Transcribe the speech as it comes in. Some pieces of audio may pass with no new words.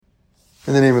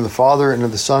In the name of the Father, and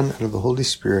of the Son, and of the Holy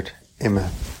Spirit.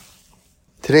 Amen.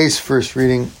 Today's first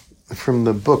reading from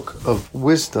the Book of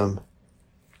Wisdom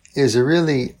is a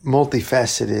really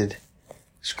multifaceted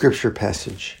scripture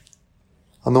passage.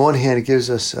 On the one hand, it gives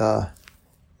us a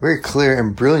very clear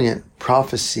and brilliant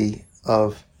prophecy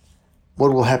of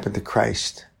what will happen to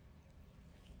Christ.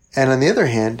 And on the other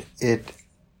hand, it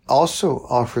also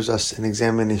offers us an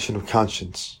examination of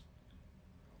conscience.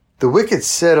 The wicked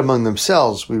said among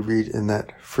themselves, we read in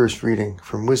that first reading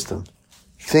from Wisdom,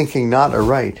 thinking not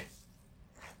aright,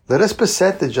 let us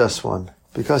beset the just one,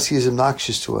 because he is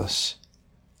obnoxious to us.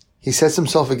 He sets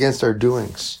himself against our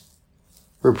doings,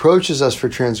 reproaches us for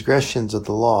transgressions of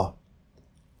the law,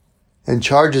 and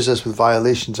charges us with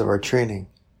violations of our training.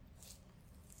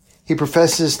 He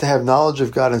professes to have knowledge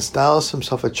of God and styles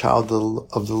himself a child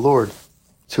of the Lord.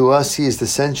 To us he is the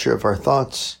censure of our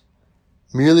thoughts.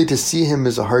 Merely to see him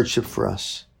is a hardship for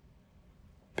us,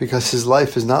 because his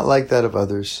life is not like that of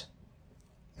others,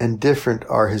 and different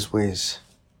are his ways.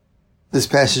 This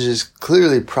passage is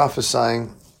clearly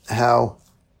prophesying how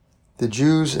the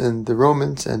Jews and the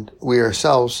Romans and we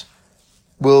ourselves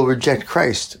will reject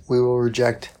Christ. We will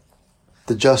reject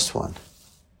the just one.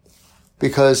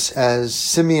 Because as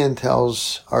Simeon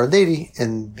tells Our Lady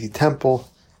in the temple,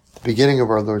 the beginning of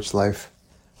our Lord's life,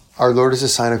 our Lord is a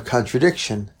sign of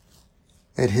contradiction.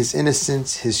 And his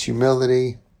innocence, his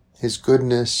humility, his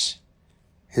goodness,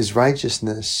 his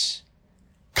righteousness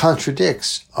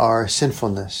contradicts our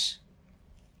sinfulness.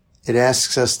 It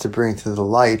asks us to bring to the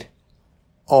light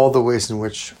all the ways in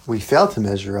which we fail to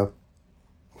measure up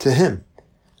to him.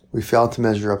 We fail to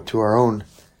measure up to our own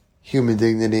human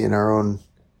dignity and our own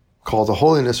call to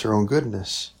holiness, our own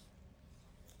goodness.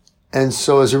 And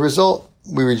so as a result,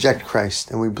 we reject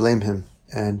Christ and we blame him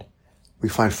and we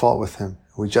find fault with him.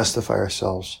 We justify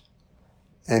ourselves,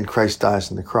 and Christ dies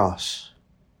on the cross.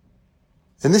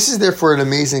 And this is therefore an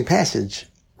amazing passage,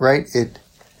 right? It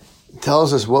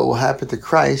tells us what will happen to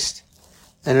Christ,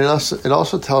 and it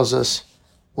also tells us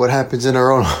what happens in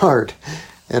our own heart.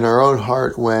 In our own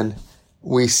heart when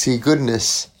we see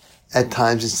goodness at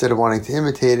times, instead of wanting to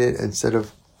imitate it, instead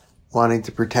of wanting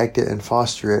to protect it and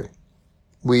foster it,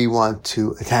 we want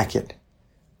to attack it.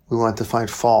 We want to find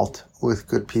fault with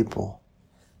good people.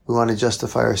 We want to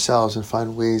justify ourselves and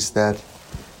find ways that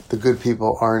the good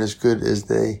people aren't as good as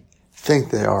they think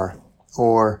they are,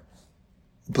 or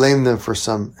blame them for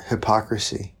some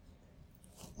hypocrisy.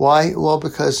 Why? Well,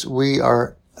 because we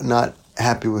are not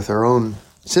happy with our own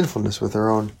sinfulness, with our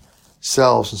own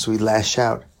selves, and so we lash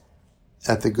out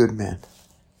at the good man,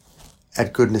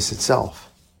 at goodness itself.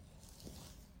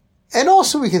 And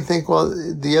also we can think, well,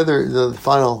 the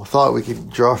final thought we can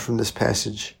draw from this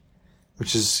passage,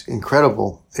 which is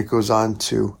incredible. It goes on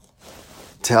to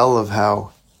tell of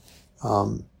how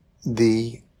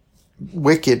the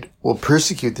wicked will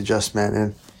persecute the just man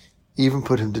and even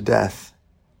put him to death,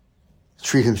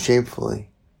 treat him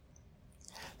shamefully.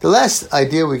 The last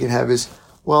idea we can have is,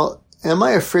 well, am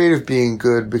I afraid of being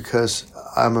good because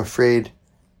I'm afraid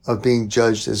of being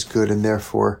judged as good and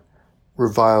therefore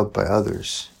reviled by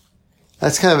others?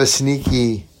 That's kind of a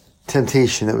sneaky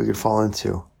temptation that we could fall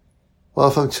into. Well,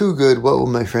 if I'm too good, what will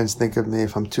my friends think of me?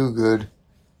 If I'm too good,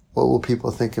 what will people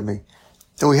think of me?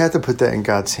 And we have to put that in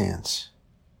God's hands.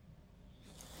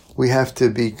 We have to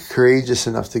be courageous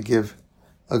enough to give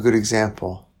a good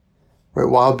example, right?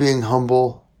 While being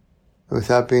humble,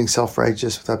 without being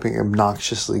self-righteous, without being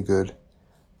obnoxiously good,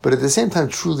 but at the same time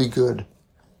truly good,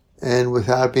 and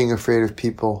without being afraid of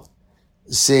people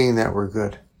seeing that we're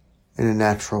good in a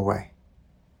natural way.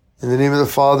 In the name of the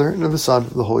Father, and of the Son,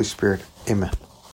 and of the Holy Spirit. Amen.